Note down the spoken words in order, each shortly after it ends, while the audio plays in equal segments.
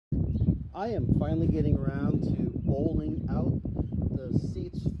I am finally getting around to bowling out the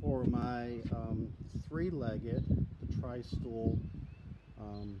seats for my three-legged, the TriStool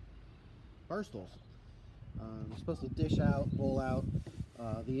bar stools. I'm supposed to dish out, bowl out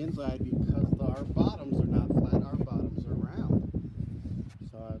the inside because our bottoms are not flat, our bottoms are round.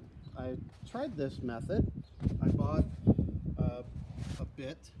 So I tried this method. I bought a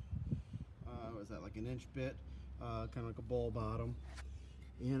bit, was that like an inch bit, kind of like a bowl bottom,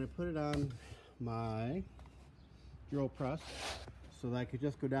 and I put it on my drill press so that I could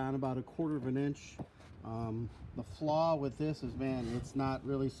just go down about 1/4 of an inch. The flaw with this is, man, it's not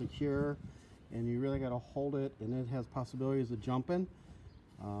really secure, and you really got to hold it, and it has possibilities of jumping.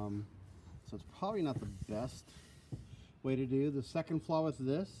 So it's probably not the best way to do. The second flaw with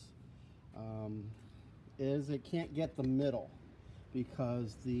this is it can't get the middle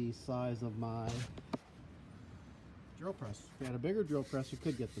because the size of my drill press. If you had a bigger drill press, you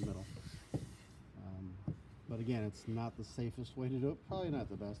could get the middle. But again, it's not the safest way to do it. Probably not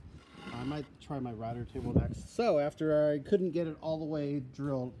the best. I might try my router table next. So after I couldn't get it all the way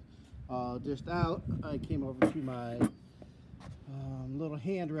drilled, dished out, I came over to my little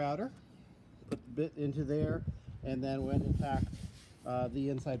hand router, put the bit into there, and then went and tacked the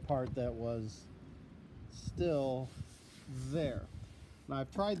inside part that was still there. Now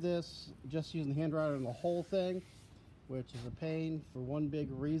I've tried this just using the hand router and the whole thing, which is a pain for one big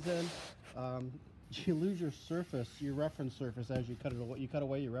reason. You lose your surface, your reference surface, as you cut it away. You cut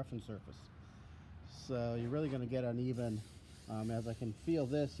away your reference surface, so you're really going to get uneven. As I can feel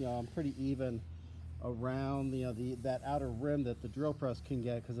this, I'm pretty even around that outer rim that the drill press can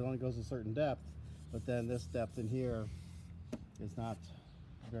get, because it only goes a certain depth. But then this depth in here is not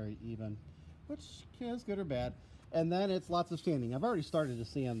very even, which is good or bad. And then it's lots of sanding. I've already started to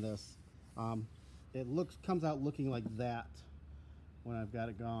sand this. It comes out looking like that when I've got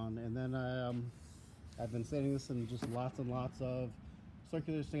it gone. And then I've been sanding this in just lots and lots of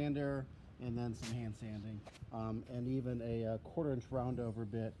circular sander, and then some hand sanding, and even a 1/4 inch round over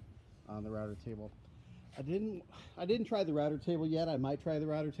bit on the router table. I didn't try the router table yet. I might try the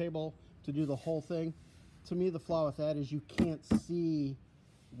router table to do the whole thing. To me, the flaw with that is you can't see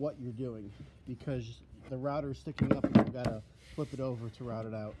what you're doing because the router is sticking up and you've got to flip it over to route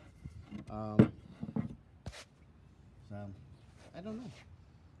it out. So I don't know.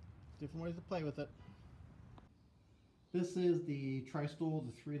 Different ways to play with it. This is the TriStool,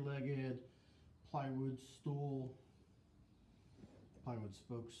 the three-legged plywood stool, plywood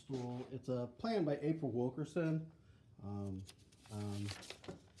spoke stool. It's a plan by April Wilkerson on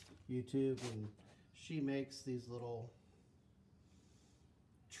YouTube, and she makes these little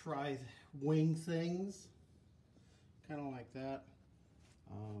tri-wing things, kind of like that,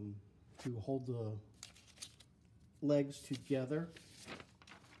 to hold the legs together.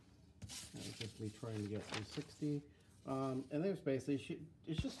 That was just me trying to get 360. And there's basically,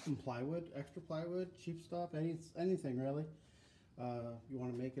 it's just some plywood, extra plywood, cheap stuff, anything really. You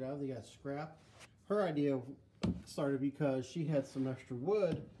want to make it out of, you got scrap. Her idea started because she had some extra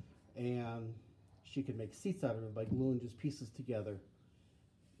wood and she could make seats out of it by gluing just pieces together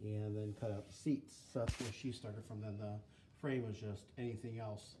and then cut out the seats. So that's where she started from. Then the frame was just anything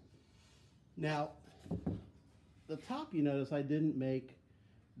else. Now, the top, you notice I didn't make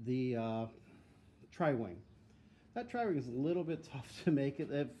the tri-wing. That tri-wing is a little bit tough to make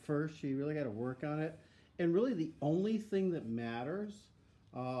it at first. You really got to work on it. And really the only thing that matters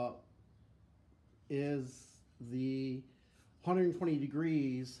is the 120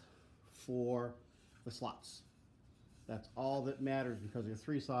 degrees for the slots. That's all that matters, because there's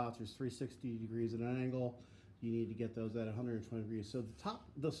 3 slots, there's 360 degrees at an angle. You need to get those at 120 degrees. So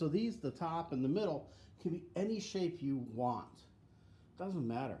the top and the middle can be any shape you want. Doesn't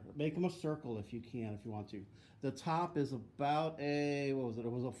matter. Make them a circle if you can, if you want to. The top is about a, what was it?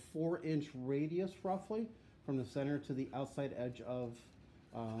 It was a 4-inch radius roughly from the center to the outside edge of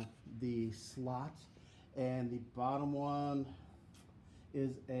the slot. And the bottom one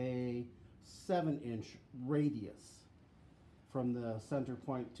is a 7-inch radius from the center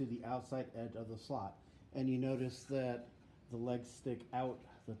point to the outside edge of the slot. And you notice that the legs stick out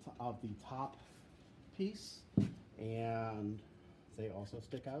of the top piece, and they also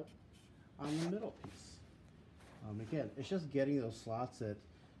stick out on the middle piece. Again, it's just getting those slots at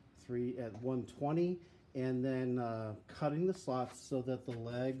 120, and then cutting the slots so that the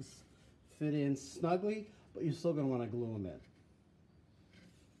legs fit in snugly, but you're still going to want to glue them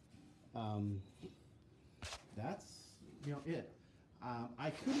in. That's it. I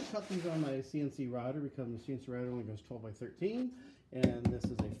couldn't cut these on my CNC router because the CNC router only goes 12 by 13, and this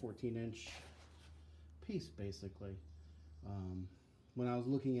is a 14-inch piece basically. when I was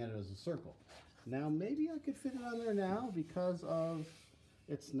looking at it as a circle. Now maybe I could fit it on there now because of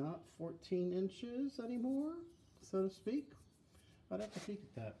it's not 14 inches anymore, so to speak. I'd have to peek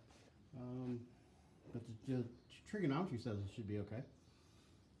at that. But the trigonometry says it should be okay.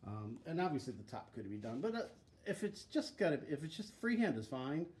 And obviously the top could be done, but if it's just freehand is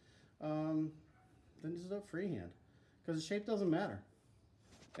fine, then just do freehand, because the shape doesn't matter.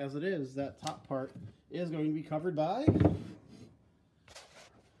 As it is, that top part is going to be covered by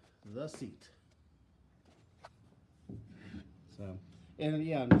the seat. So, and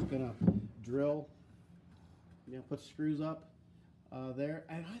yeah, I'm just gonna drill, put screws up there.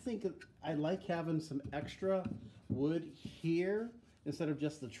 And I think that I like having some extra wood here instead of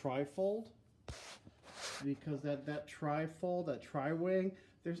just the tri-fold, because that tri-fold, that tri-wing,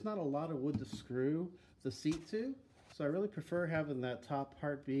 there's not a lot of wood to screw the seat to. So I really prefer having that top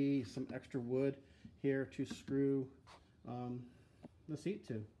part be some extra wood here to screw the seat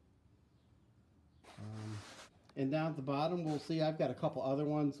to. And down at the bottom, we'll see I've got a couple other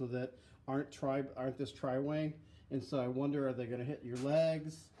ones that aren't this tri-wing, and so I wonder, are they going to hit your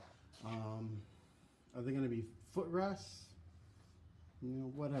legs? Are they going to be footrests?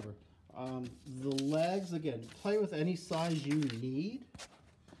 Whatever. The legs, again, play with any size you need,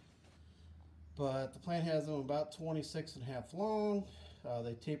 but the plan has them about 26.5 long.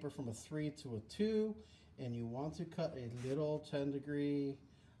 They taper from a 3 to a 2, and you want to cut a little 10-degree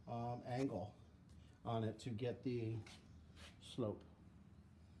angle on it to get the slope.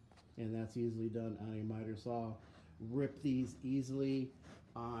 And that's easily done on a miter saw. Rip these easily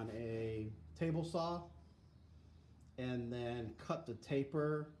on a table saw, and then cut the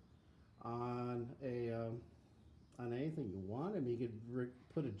taper on anything you want. I mean, you could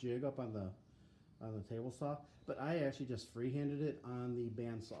put a jig up on the table saw, but I actually just freehanded it on the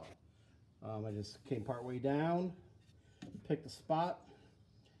bandsaw. I just came part way down, picked a spot,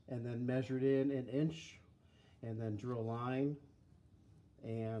 and then measured in an inch, and then drew a line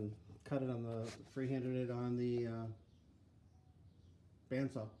and cut it on freehanded it on the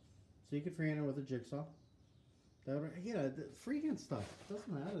bandsaw. So you could freehand it with a jigsaw. The freehand stuff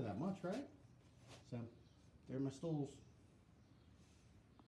doesn't matter that much, right? So, there are my stools.